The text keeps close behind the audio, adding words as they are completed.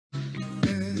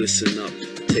Listen up,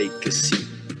 take a seat.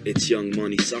 It's young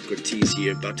money Socrates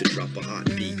here, about to drop a hot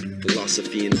beat.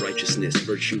 Philosophy and righteousness,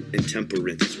 virtue and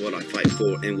temperance is what I fight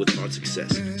for, and with hard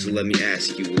success. So let me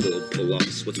ask you a little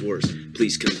pull-ups. What's worse?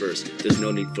 Please converse. There's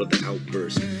no need for the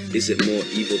outburst. Is it more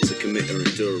evil to commit or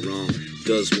endure wrong?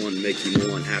 Does one make you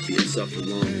more unhappy and suffer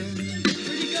long?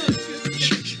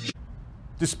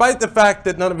 Despite the fact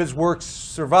that none of his works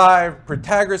survive,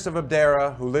 Protagoras of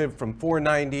Abdera, who lived from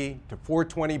 490 to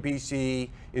 420 BC,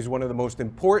 is one of the most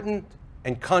important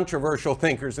and controversial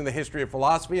thinkers in the history of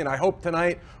philosophy, and I hope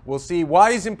tonight we'll see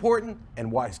why he's important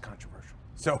and why he's controversial.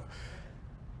 So,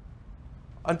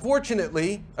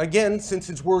 unfortunately, again, since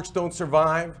his works don't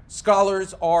survive,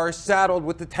 scholars are saddled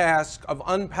with the task of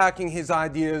unpacking his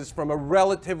ideas from a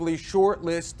relatively short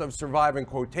list of surviving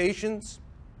quotations.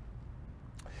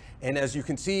 And as you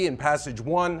can see in passage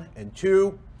 1 and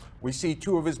 2, we see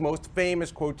two of his most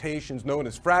famous quotations known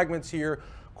as fragments here.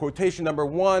 Quotation number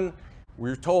 1,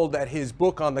 we're told that his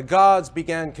book on the gods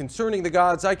began concerning the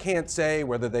gods. I can't say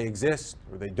whether they exist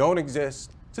or they don't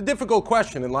exist. It's a difficult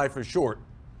question and life is short.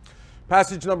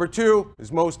 Passage number 2,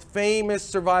 his most famous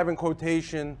surviving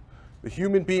quotation, the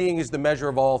human being is the measure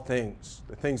of all things.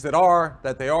 The things that are,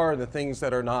 that they are, and the things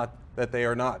that are not, that they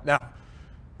are not. Now,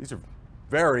 these are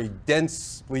very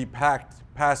densely packed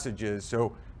passages,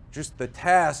 so just the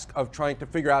task of trying to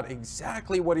figure out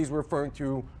exactly what he's referring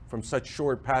to from such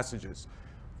short passages.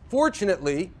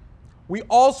 Fortunately, we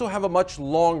also have a much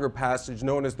longer passage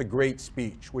known as the Great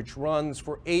Speech, which runs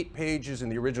for 8 pages in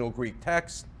the original Greek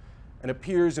text and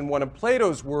appears in one of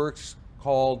Plato's works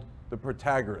called the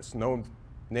Protagoras, known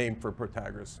name for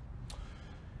Protagoras.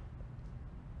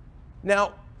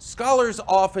 Now, scholars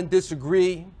often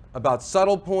disagree about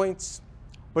subtle points,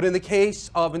 but in the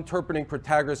case of interpreting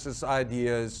Protagoras'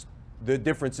 ideas, the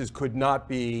differences could not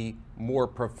be more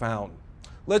profound.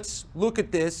 Let's look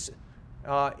at this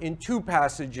in 2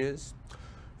 passages.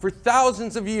 For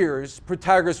thousands of years,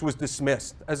 Protagoras was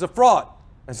dismissed as a fraud,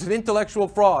 as an intellectual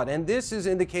fraud, and this is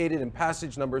indicated in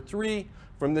passage number 3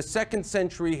 from the 2nd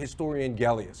century historian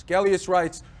Gellius. Gellius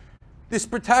writes, this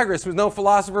Protagoras was no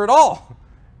philosopher at all,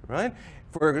 right?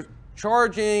 For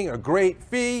charging a great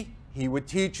fee, he would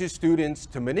teach his students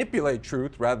to manipulate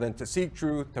truth rather than to seek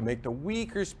truth, to make the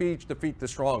weaker speech defeat the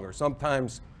stronger.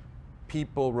 Sometimes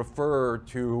people refer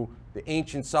to the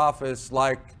ancient sophists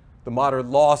like the modern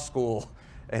law school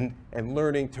and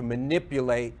learning to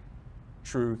manipulate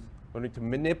truth, learning to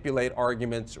manipulate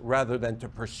arguments rather than to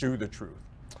pursue the truth.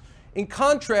 In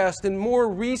contrast, in more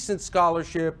recent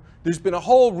scholarship, there's been a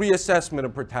whole reassessment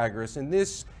of Protagoras, and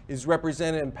this is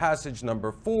represented in passage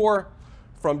number 4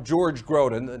 from George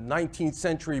Grote, the 19th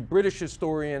century British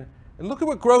historian. And look at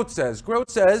what Grote says. Grote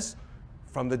says,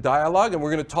 from the dialogue, and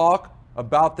we're going to talk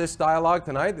about this dialogue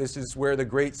tonight, this is where the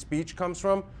Great Speech comes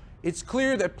from, it's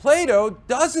clear that Plato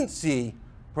doesn't see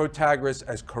Protagoras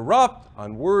as corrupt,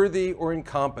 unworthy, or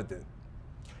incompetent.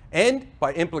 And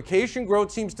by implication,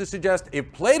 Grote seems to suggest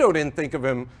if Plato didn't think of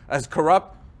him as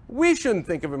corrupt, we shouldn't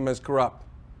think of him as corrupt.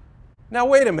 Now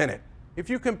wait a minute. If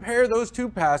you compare those 2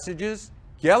 passages,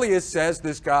 Gellius says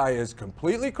this guy is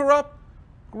completely corrupt.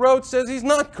 Grote says he's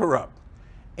not corrupt.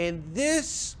 And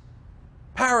this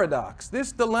paradox,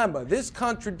 this dilemma, this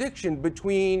contradiction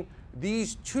between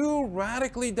these 2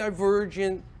 radically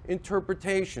divergent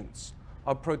interpretations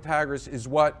of Protagoras is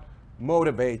what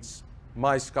motivates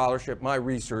my scholarship, my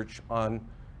research on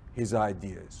his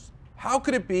ideas. How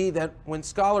could it be that when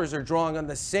scholars are drawing on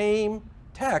the same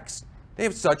text, they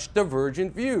have such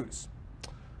divergent views?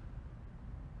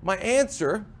 My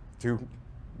answer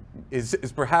is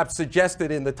perhaps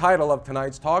suggested in the title of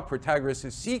tonight's talk,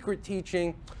 Protagoras' Secret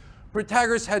Teaching.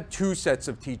 Protagoras had 2 sets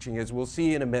of teaching, as we'll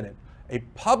see in a minute. A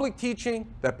public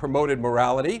teaching that promoted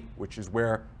morality, which is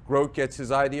where Grote gets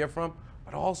his idea from,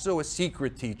 but also a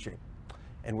secret teaching.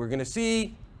 And we're going to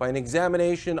see by an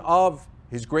examination of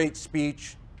his great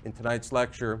speech in tonight's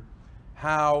lecture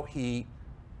how he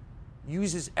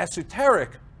uses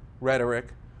esoteric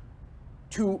rhetoric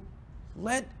to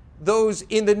let those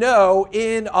in the know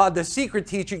in on the secret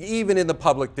teaching, even in the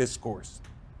public discourse.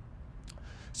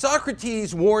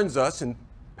 Socrates warns us in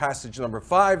passage number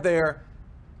 5 there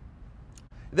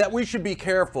that we should be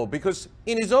careful because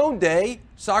in his own day,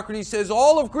 Socrates says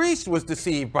all of Greece was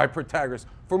deceived by Protagoras.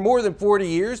 For more than 40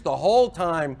 years, the whole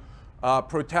time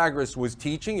Protagoras was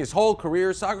teaching, his whole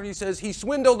career, Socrates says he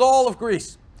swindled all of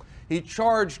Greece. He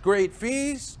charged great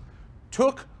fees,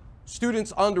 took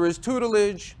students under his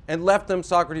tutelage, and left them,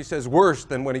 Socrates says, worse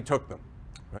than when he took them.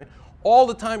 Right? All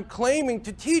the time claiming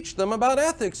to teach them about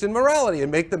ethics and morality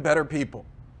and make them better people.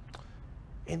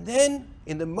 And then,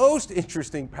 in the most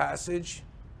interesting passage,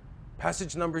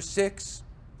 passage number 6,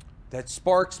 that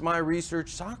sparks my research,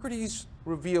 Socrates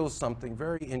reveals something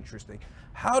very interesting.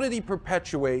 How did he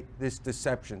perpetuate this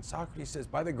deception? Socrates says,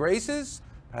 by the graces,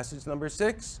 passage number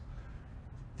 6,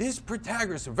 this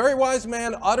Protagoras, a very wise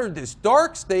man, uttered this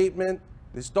dark statement,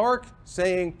 this dark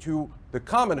saying to the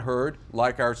common herd,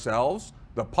 like ourselves,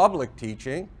 the public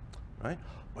teaching, right?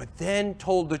 But then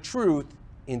told the truth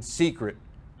in secret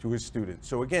to his students.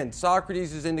 So again,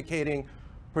 Socrates is indicating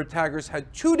Protagoras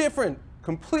had two different,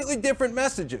 completely different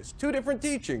messages, two different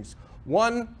teachings.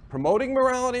 One promoting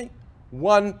morality,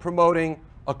 one promoting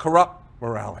a corrupt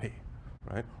morality,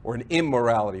 right? Or an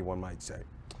immorality, one might say.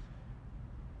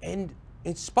 And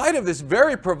in spite of this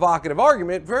very provocative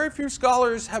argument, very few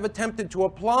scholars have attempted to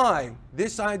apply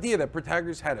this idea that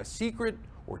Protagoras had a secret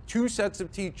or two sets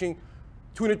of teaching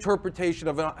to an interpretation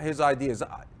of his ideas.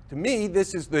 To me,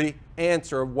 this is the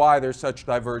answer of why there's such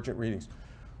divergent readings.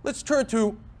 Let's turn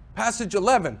to passage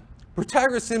 11.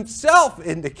 Protagoras himself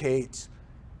indicates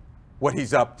what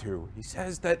he's up to. He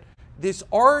says that this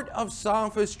art of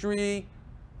sophistry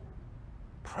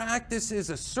practices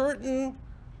a certain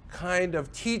kind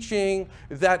of teaching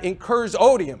that incurs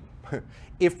odium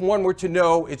if one were to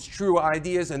know its true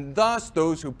ideas, and thus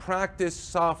those who practice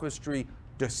sophistry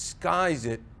disguise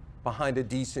it behind a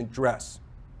decent dress.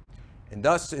 And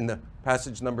thus, in the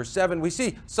passage number 7, we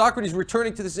see Socrates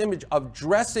returning to this image of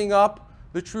dressing up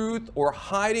the truth or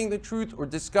hiding the truth or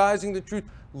disguising the truth.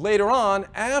 Later on,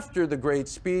 after the great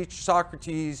speech,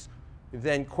 Socrates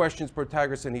then questions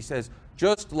Protagoras and he says,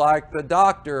 just like the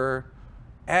doctor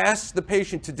asks the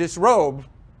patient to disrobe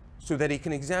so that he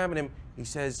can examine him, he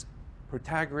says,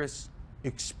 Protagoras,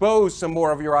 expose some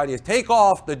more of your ideas. Take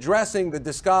off the dressing, the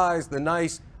disguise, the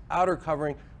nice outer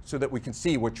covering so that we can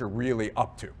see what you're really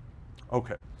up to.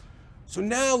 Okay, so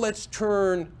now let's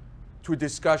turn to a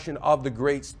discussion of the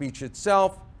great speech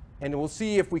itself, and we'll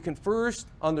see if we can first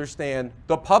understand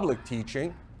the public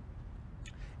teaching,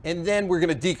 and then we're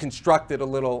going to deconstruct it a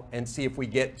little and see if we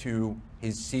get to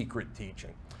his secret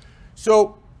teaching.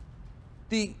 So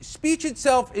the speech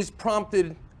itself is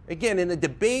prompted, again, in a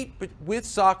debate with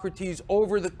Socrates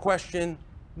over the question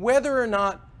whether or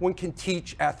not one can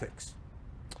teach ethics.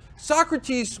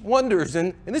 Socrates wonders,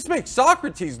 and this makes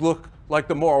Socrates look like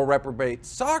the moral reprobate.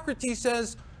 Socrates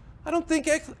says, I don't think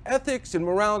ethics and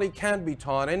morality can be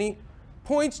taught. And he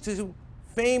points to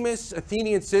famous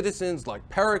Athenian citizens like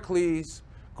Pericles,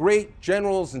 great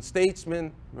generals and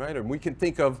statesmen, right? And we can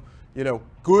think of,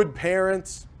 good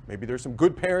parents. Maybe there's some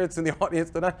good parents in the audience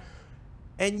tonight.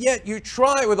 And yet you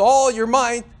try with all your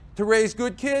might to raise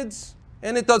good kids,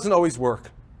 and it doesn't always work.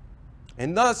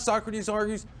 And thus, Socrates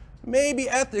argues, maybe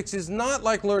ethics is not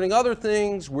like learning other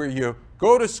things where you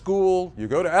go to school, you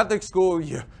go to ethics school,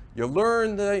 you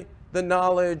learn the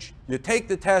knowledge, you take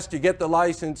the test, you get the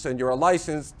license, and you're a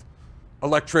licensed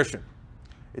electrician.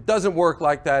 It doesn't work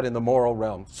like that in the moral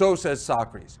realm. So says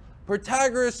Socrates.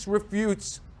 Protagoras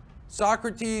refutes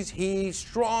Socrates. He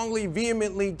strongly,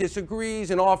 vehemently disagrees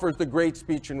and offers the great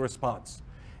speech in response.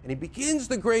 And he begins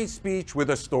the great speech with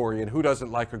a story, and who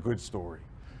doesn't like a good story?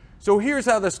 So here's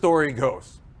how the story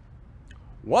goes.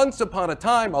 Once upon a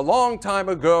time, a long time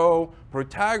ago,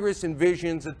 Protagoras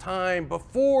envisions a time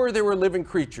before there were living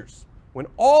creatures, when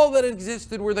all that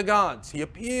existed were the gods. He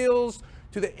appeals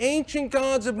to the ancient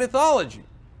gods of mythology.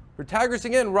 Protagoras,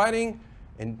 again, writing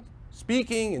and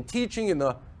speaking and teaching in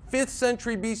the 5th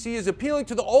century BC, is appealing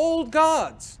to the old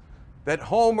gods that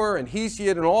Homer and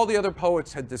Hesiod and all the other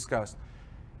poets had discussed.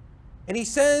 And he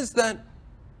says that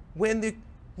when the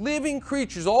living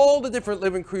creatures, all the different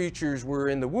living creatures were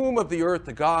in the womb of the earth,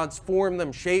 the gods formed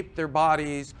them, shaped their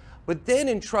bodies, but then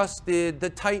entrusted the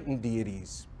Titan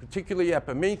deities, particularly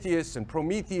Prometheus and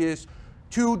Prometheus,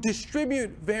 to distribute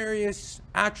various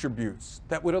attributes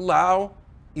that would allow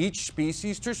each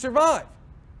species to survive.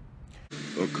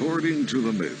 According to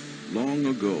the myth, long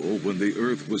ago when the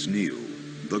earth was new,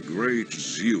 the great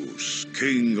Zeus,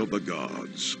 king of the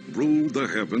gods, ruled the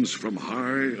heavens from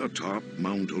high atop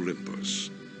Mount Olympus.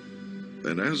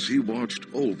 And as he watched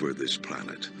over this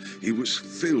planet, he was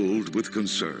filled with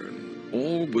concern.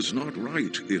 All was not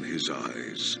right in his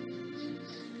eyes.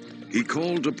 He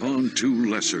called upon two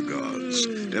lesser gods,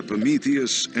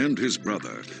 Prometheus and his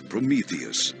brother,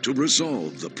 Prometheus, to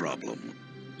resolve the problem.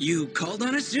 You called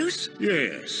on us, Zeus?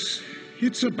 Yes,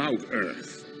 it's about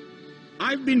Earth.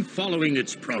 I've been following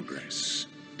its progress.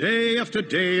 Day after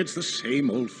day, it's the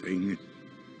same old thing.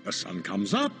 The sun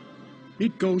comes up,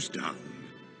 it goes down.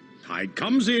 Tide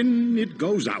comes in, it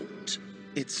goes out.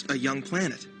 It's a young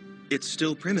planet. It's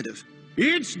still primitive.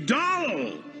 It's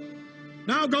dull!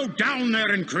 Now go down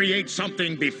there and create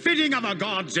something befitting of a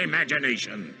god's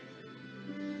imagination.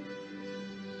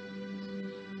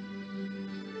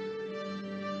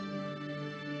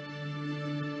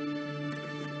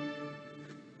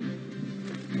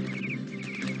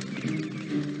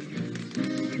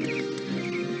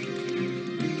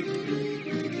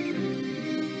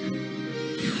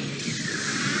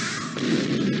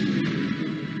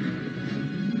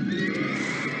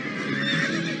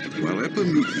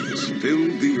 Epimetheus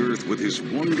filled the earth with his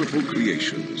wonderful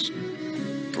creations,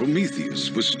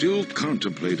 Prometheus was still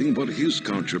contemplating what his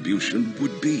contribution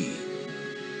would be.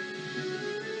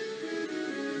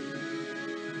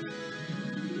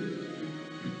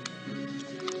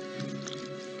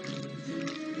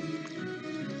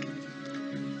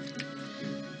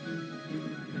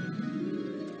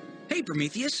 Hey,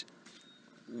 Prometheus.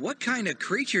 What kind of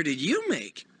creature did you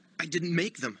make? I didn't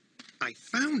make them. I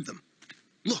found them.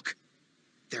 Look,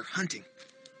 they're hunting.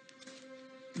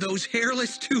 Those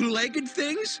hairless two-legged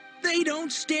things? They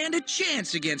don't stand a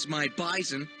chance against my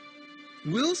bison.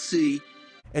 We'll see.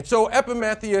 And so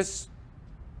Epimetheus,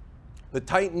 the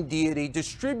Titan deity,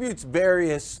 distributes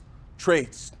various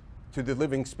traits to the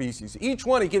living species. Each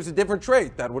one he gives a different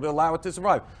trait that would allow it to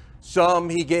survive. Some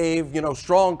he gave,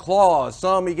 strong claws.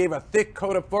 Some he gave a thick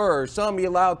coat of fur. Some he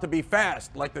allowed to be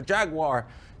fast, like the jaguar.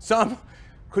 Some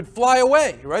could fly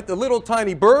away, right? The little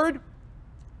tiny bird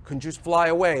can just fly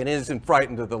away and isn't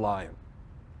frightened of the lion.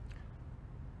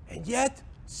 And yet,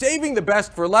 saving the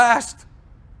best for last,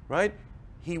 right?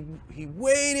 He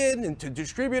waited and to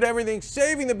distribute everything,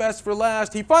 saving the best for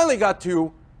last. He finally got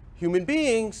to human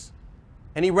beings,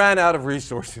 and he ran out of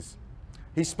resources.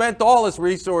 He spent all his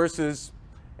resources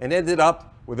and ended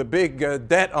up with a big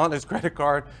debt on his credit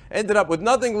card, ended up with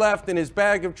nothing left in his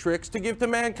bag of tricks to give to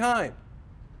mankind.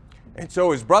 And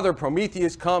so his brother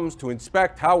Prometheus comes to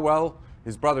inspect how well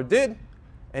his brother did,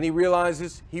 and he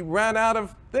realizes he ran out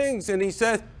of things. And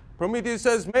Prometheus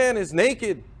says, man is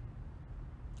naked,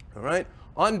 all right?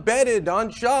 Unbedded,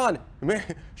 unshod,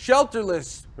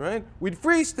 shelterless, right? We'd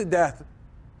freeze to death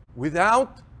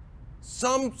without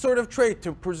some sort of trait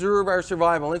to preserve our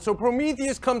survival. And so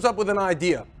Prometheus comes up with an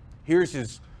idea. Here's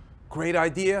his great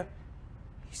idea.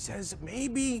 He says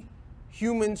maybe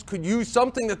humans could use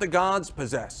something that the gods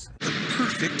possess. The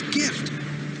perfect gift.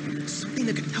 Something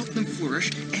that could help them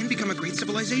flourish and become a great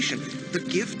civilization. The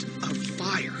gift of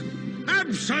fire.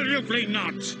 Absolutely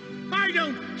not. I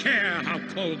don't care how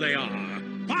cold they are.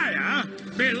 Fire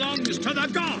belongs to the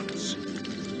gods.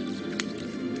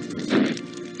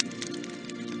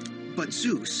 But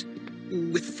Zeus,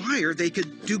 with fire they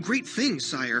could do great things,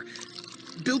 sire.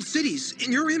 Build cities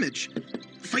in your image.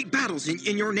 Fight battles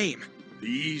in your name.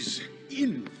 These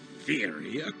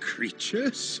inferior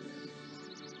creatures?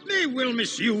 They will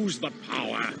misuse the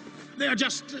power. They are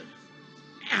just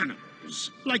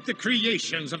animals, like the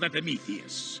creations of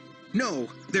Prometheus. No,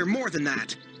 they're more than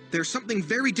that. They're something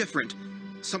very different.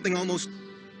 Something almost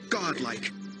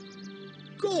godlike.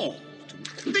 God,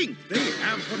 think they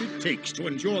have what it takes to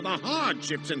endure the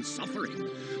hardships and suffering,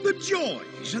 the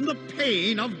joys and the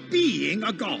pain of being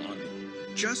a god.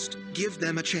 Just give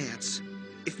them a chance.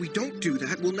 If we don't do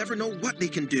that, we'll never know what they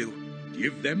can do.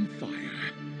 Give them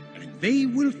fire, and they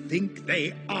will think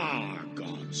they are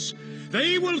gods.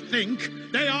 They will think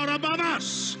they are above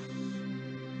us.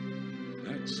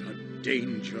 That's a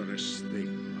dangerous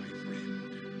thing, my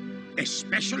friend.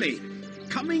 Especially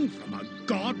coming from a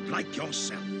god like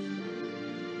yourself.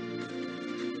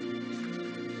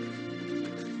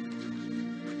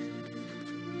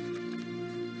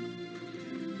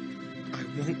 I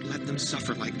won't let them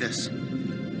suffer like this.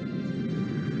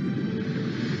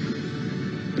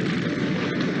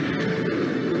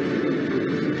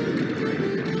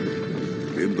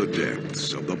 In the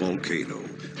depths of the volcano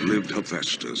lived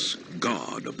Hephaestus,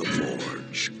 god of the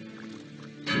forge.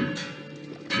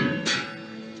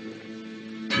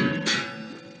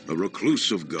 A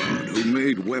reclusive god who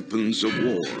made weapons of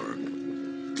war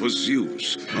for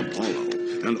Zeus, Apollo,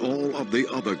 and all of the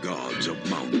other gods of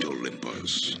Mount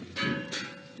Olympus.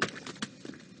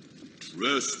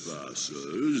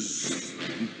 Trespassers,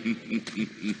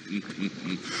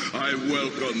 I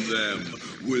welcome them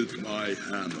with my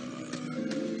hammer.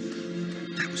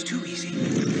 That was too easy.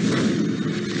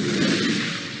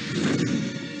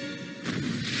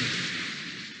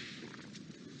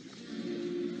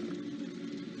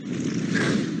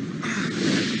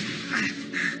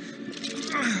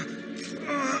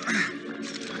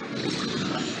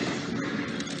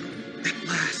 At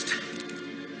last.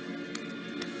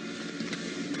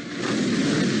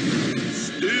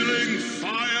 Stealing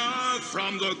fire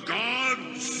from the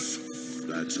gods?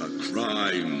 That's a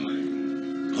crime.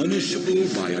 Punishable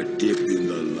by a dip in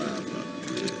the lava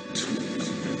pit.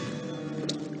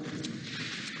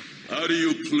 How do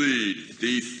you plead,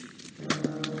 thief?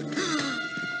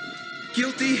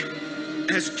 Guilty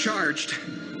as charged.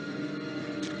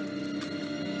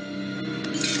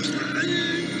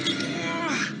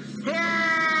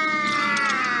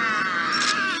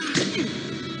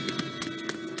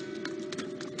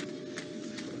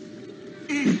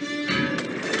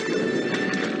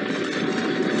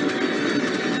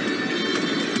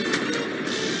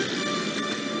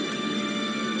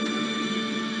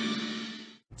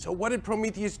 what did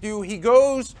Prometheus do? He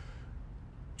goes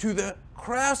to the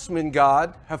craftsman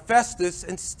god, Hephaestus,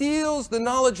 and steals the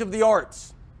knowledge of the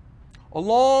arts,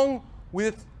 along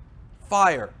with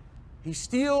fire. He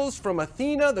steals from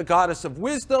Athena, the goddess of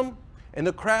wisdom, and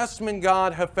the craftsman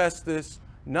god, Hephaestus,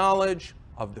 knowledge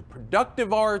of the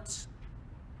productive arts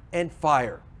and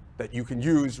fire that you can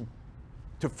use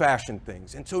to fashion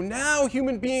things. And so now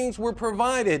human beings were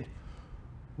provided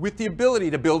with the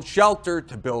ability to build shelter,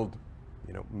 to build,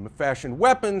 fashion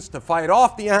weapons, to fight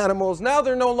off the animals. Now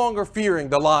they're no longer fearing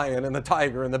the lion and the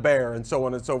tiger and the bear and so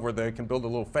on and so forth. They can build a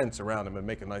little fence around them and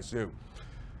make a nice zoo.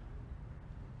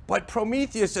 But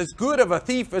Prometheus, as good of a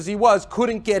thief as he was,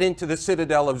 couldn't get into the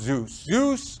citadel of Zeus.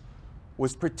 Zeus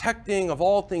was protecting of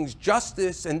all things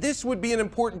justice, and this would be an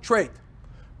important trait,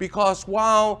 because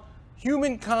while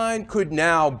humankind could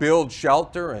now build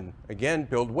shelter and, again,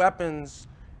 build weapons,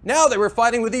 now they were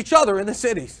fighting with each other in the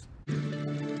cities.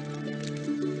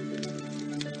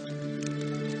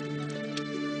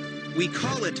 We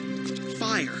call it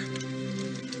fire.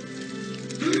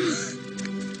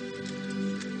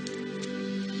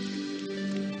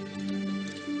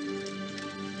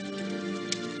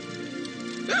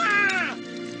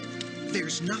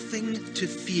 There's nothing to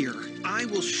fear. I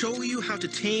will show you how to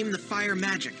tame the fire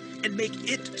magic and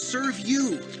make it serve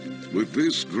you. With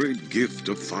this great gift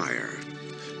of fire,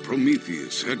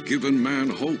 Prometheus had given man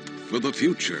hope for the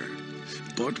future.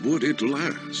 But would it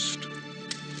last?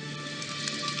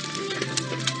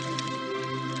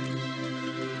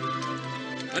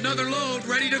 Another load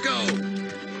ready to go.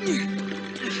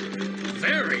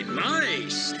 Very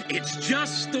nice. It's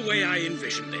just the way I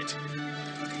envisioned it.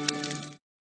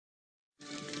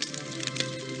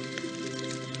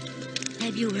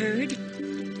 Have you heard?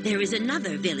 There is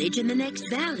another village in the next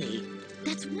valley.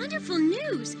 That's wonderful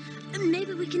news.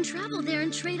 Maybe we can travel there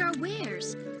and trade our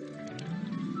wares.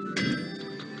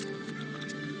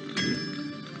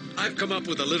 I've come up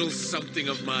with a little something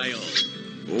of my own.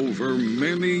 Over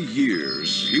many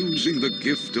years, using the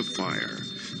gift of fire,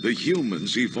 the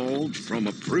humans evolved from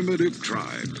a primitive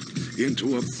tribe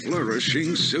into a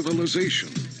flourishing civilization.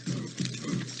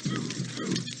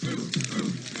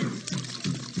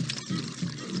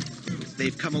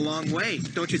 They've come a long way,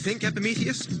 don't you think,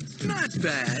 Epimetheus? Not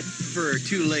bad for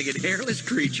two-legged hairless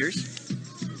creatures.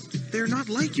 They're not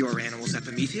like your animals,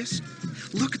 Epimetheus.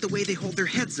 Look at the way they hold their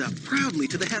heads up proudly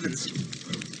to the heavens.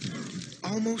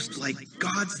 Almost like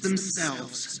gods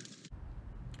themselves.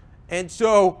 And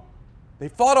so they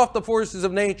fought off the forces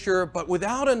of nature, but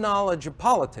without a knowledge of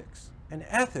politics and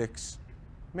ethics,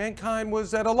 mankind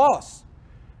was at a loss.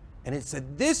 And it's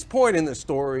at this point in the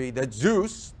story that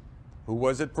Zeus, who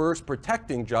was at first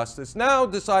protecting justice, now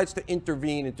decides to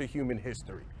intervene into human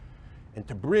history and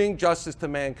to bring justice to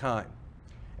mankind.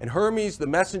 And Hermes, the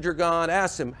messenger god,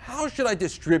 asks him, how should I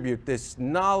distribute this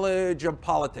knowledge of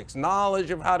politics, knowledge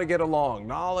of how to get along,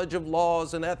 knowledge of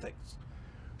laws and ethics?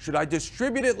 Should I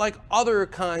distribute it like other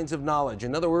kinds of knowledge?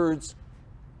 In other words,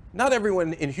 not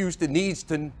everyone in Houston needs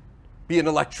to be an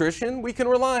electrician. We can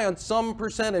rely on some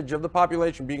percentage of the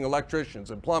population being electricians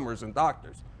and plumbers and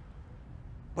doctors.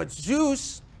 But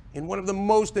Zeus, in one of the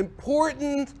most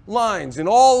important lines in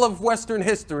all of Western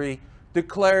history,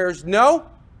 declares, no,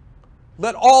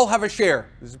 let all have a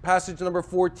share. This is passage number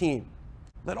 14.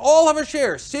 Let all have a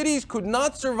share. Cities could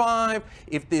not survive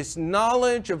if this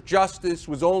knowledge of justice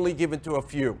was only given to a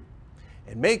few.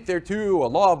 And make thereto a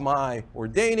law of my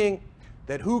ordaining,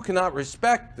 that who cannot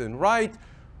respect and right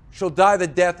shall die the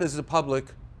death as a public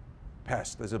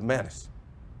pest, as a menace.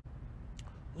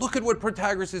 Look at what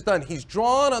Protagoras has done. He's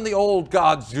drawn on the old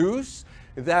god Zeus,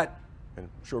 that, and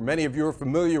I'm sure many of you are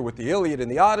familiar with the Iliad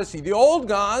and the Odyssey, the old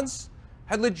gods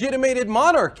had legitimated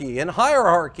monarchy and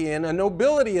hierarchy and a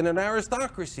nobility and an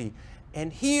aristocracy.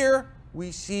 And here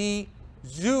we see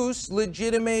Zeus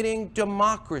legitimating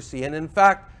democracy. And in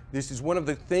fact, this is one of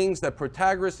the things that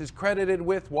Protagoras is credited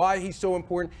with, why he's so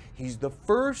important. He's the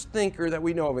first thinker that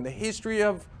we know of in the history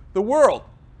of the world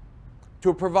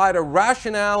to provide a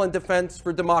rationale and defense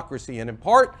for democracy. And in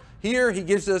part, here he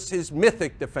gives us his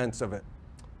mythic defense of it,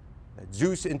 that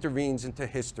Zeus intervenes into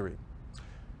history.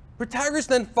 Protagoras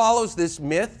then follows this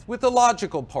myth with a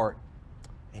logical part.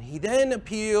 And he then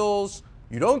appeals,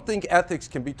 you don't think ethics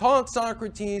can be taught,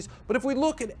 Socrates, but if we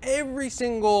look at every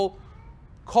single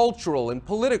cultural and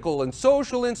political and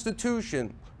social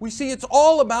institution, we see it's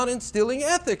all about instilling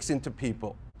ethics into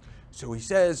people. So he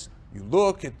says, you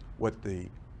look at what the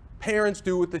parents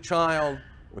do with the child,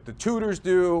 what the tutors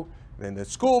do, then the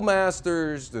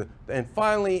schoolmasters, and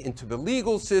finally into the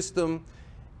legal system.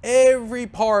 Every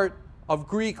part of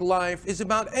Greek life is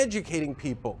about educating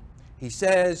people. He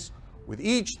says, with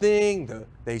each thing,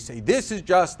 they say this is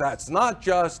just, that's not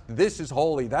just, this is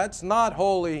holy, that's not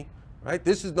holy, right?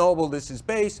 This is noble, this is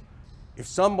base. If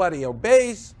somebody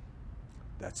obeys,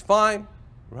 that's fine,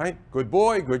 right? Good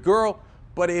boy, good girl.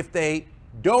 But if they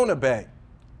don't obey,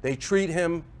 they treat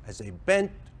him as a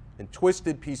bent and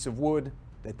twisted piece of wood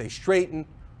that they straighten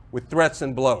with threats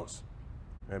and blows.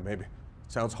 And maybe it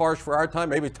sounds harsh for our time,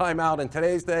 maybe time out in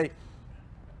today's day.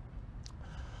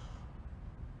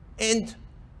 And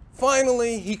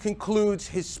finally, he concludes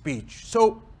his speech.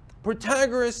 So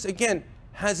Protagoras, again,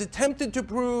 has attempted to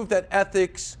prove that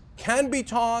ethics can be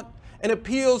taught and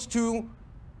appeals to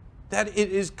that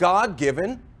it is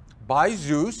God-given by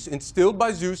Zeus, instilled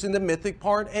by Zeus in the mythic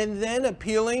part, and then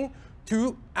appealing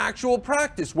to actual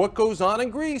practice, what goes on in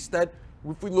Greece, that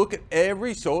if we look at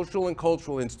every social and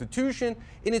cultural institution,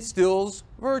 it instills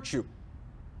virtue.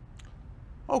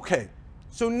 Okay,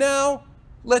 so now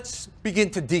let's begin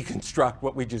to deconstruct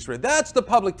what we just read. That's the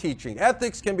public teaching.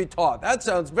 Ethics can be taught. That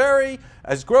sounds very,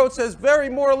 as Grote says, very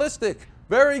moralistic,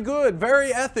 very good,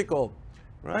 very ethical,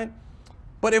 right?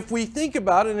 But if we think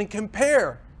about it and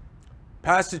compare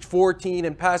passage 14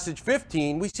 and passage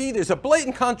 15, we see there's a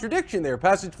blatant contradiction there.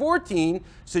 Passage 14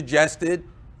 suggested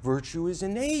virtue is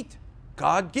innate,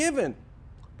 God-given.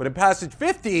 But in passage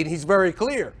 15, he's very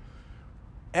clear.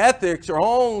 Ethics are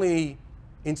only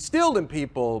instilled in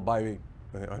people by,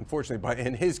 unfortunately,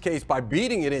 in his case, by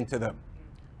beating it into them,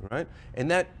 right? And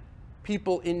that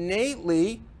people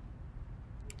innately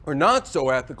are not so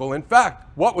ethical. In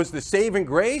fact, what was the saving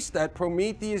grace that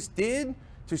Prometheus did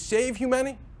to save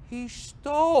humanity? He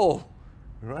stole,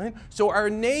 right? So our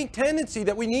innate tendency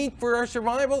that we need for our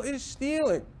survival is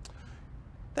stealing.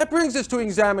 That brings us to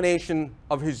examination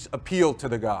of his appeal to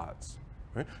the gods,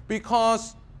 right?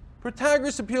 Because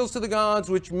Protagoras appeals to the gods,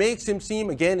 which makes him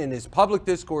seem, again, in his public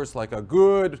discourse, like a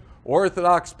good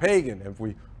Orthodox pagan. If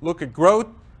we look at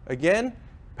Grote, again,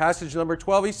 passage number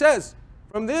 12, he says,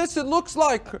 from this, it looks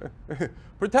like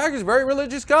Protagoras is a very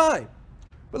religious guy.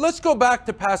 But let's go back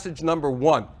to passage number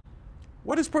 1.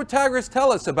 What does Protagoras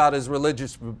tell us about his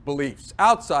religious beliefs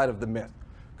outside of the myth?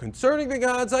 Concerning the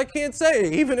gods, I can't say,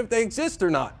 even if they exist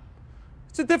or not.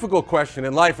 It's a difficult question,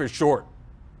 and life is short.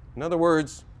 In other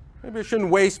words, maybe I shouldn't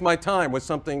waste my time with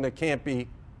something that can't be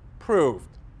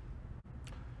proved.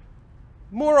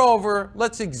 Moreover,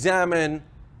 let's examine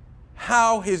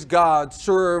how his gods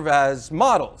serve as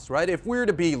models, right? If we're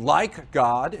to be like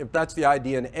God, if that's the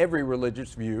idea in every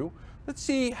religious view, let's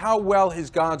see how well his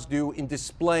gods do in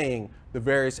displaying the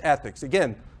various ethics.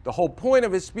 Again, the whole point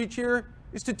of his speech here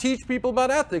is to teach people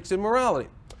about ethics and morality.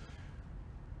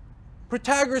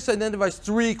 Protagoras identifies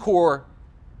 3 core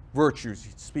virtues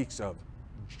he speaks of: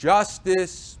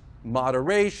 justice,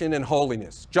 moderation, and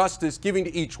holiness. Justice, giving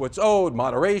to each what's owed;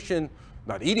 moderation,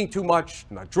 not eating too much,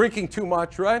 not drinking too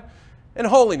much, right? And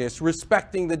holiness,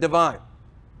 respecting the divine.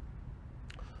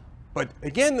 But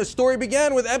again, the story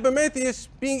began with Prometheus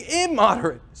being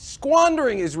immoderate,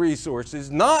 squandering his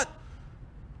resources, not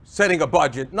setting a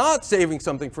budget, not saving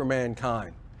something for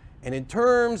mankind. And in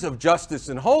terms of justice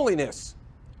and holiness,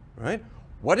 right?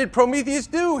 What did Prometheus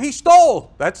do? He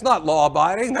stole. That's not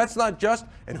law-abiding. That's not just.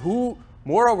 And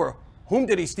moreover, whom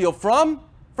did he steal from?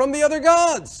 From the other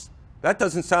gods. That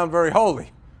doesn't sound very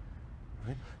holy.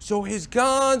 Right? So his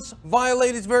gods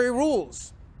violate his very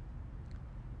rules.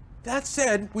 That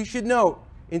said, we should note,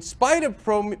 in spite of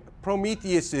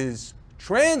Prometheus's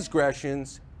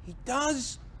transgressions, he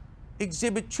does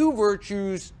exhibit 2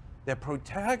 virtues that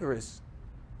Protagoras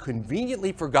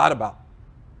conveniently forgot about.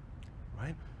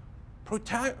 Right?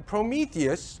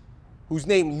 Prometheus, whose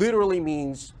name literally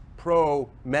means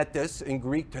Prometheus in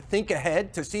Greek, to think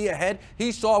ahead, to see ahead,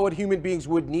 he saw what human beings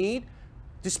would need,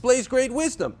 displays great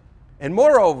wisdom. And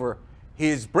moreover,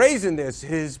 his brazenness,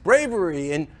 his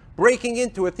bravery in breaking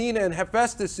into Athena and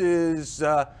Hephaestus's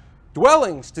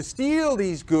dwellings to steal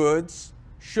these goods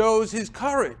shows his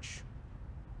courage.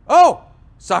 Oh,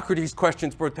 Socrates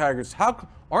questions Protagoras,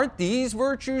 aren't these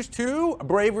virtues too?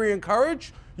 Bravery and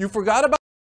courage? You forgot about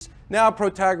these? Now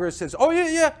Protagoras says, oh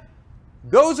yeah,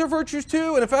 those are virtues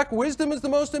too, and in fact, wisdom is the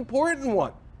most important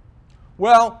one.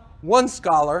 Well, one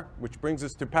scholar, which brings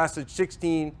us to passage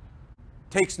 16,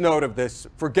 takes note of this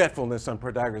forgetfulness on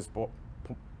Protagoras'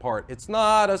 part. It's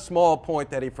not a small point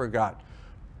that he forgot.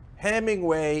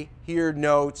 Hemingway here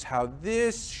notes how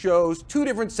this shows 2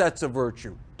 different sets of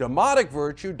virtue. Demotic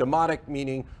virtue, demotic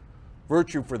meaning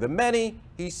virtue for the many,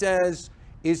 he says,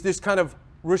 is this kind of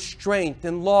restraint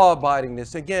and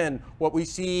law-abidingness. Again, what we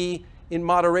see in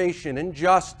moderation and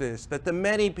justice, that the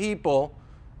many people,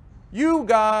 you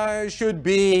guys should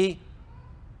behave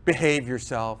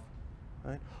yourself.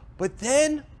 Right? But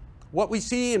then What we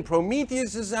see in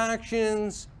Prometheus's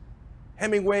actions,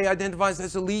 Hemingway identifies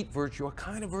as elite virtue, a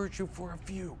kind of virtue for a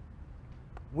few.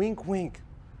 Wink, wink.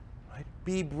 Right?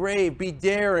 Be brave, be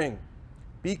daring,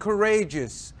 be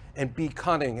courageous, and be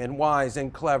cunning and wise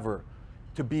and clever,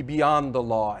 to be beyond the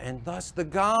law. And thus the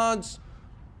gods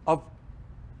of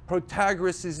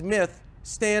Protagoras' myth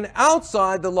stand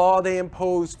outside the law they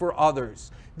impose for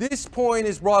others. This point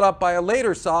is brought up by a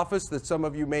later sophist that some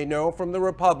of you may know from the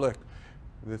Republic.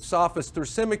 The sophist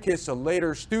Thrasymachus, a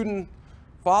later student,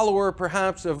 follower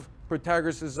perhaps of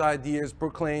Protagoras' ideas,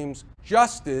 proclaims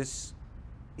justice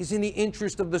is in the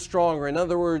interest of the stronger. In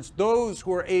other words, those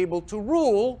who are able to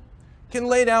rule can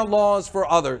lay down laws for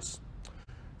others.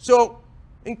 So,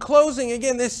 in closing,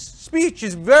 again, this speech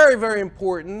is very, very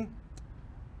important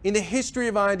in the history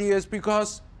of ideas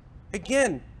because,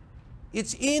 again,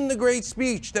 it's in the great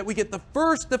speech that we get the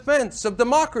first defense of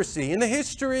democracy in the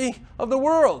history of the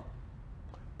world,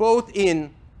 both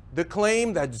in the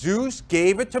claim that Zeus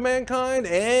gave it to mankind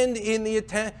and in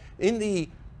the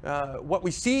what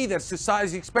we see that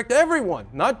societies expect everyone,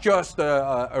 not just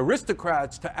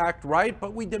aristocrats, to act right,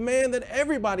 but we demand that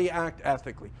everybody act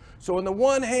ethically. So on the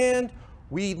one hand,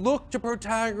 we look to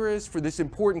Protagoras for this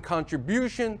important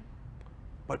contribution,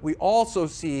 but we also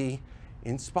see,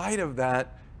 in spite of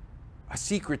that, a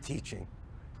secret teaching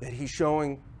that he's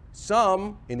showing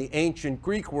some in the ancient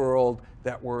Greek world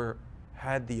that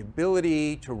had the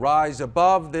ability to rise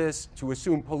above this, to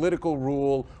assume political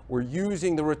rule, were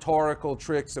using the rhetorical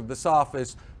tricks of the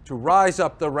sophists to rise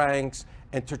up the ranks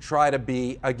and to try to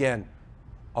be, again,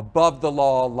 above the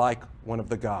law like one of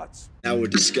the gods. Now we're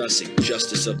discussing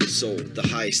justice of the soul, the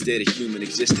highest state of human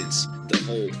existence, the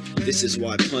whole. This is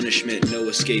why punishment, no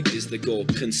escape is the goal.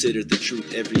 Consider the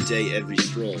truth every day, every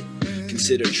stroll.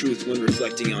 Consider truth when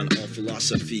reflecting on all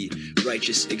philosophy,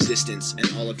 righteous existence, and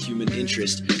all of human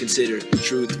interest. Consider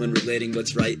truth when relating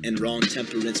what's right and wrong,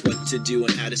 temperance, what to do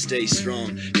and how to stay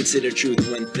strong. Consider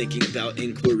truth when thinking about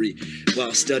inquiry,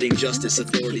 while studying justice,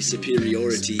 authority,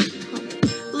 superiority.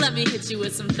 Let me hit you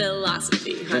with some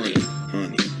philosophy, honey.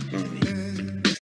 Honey.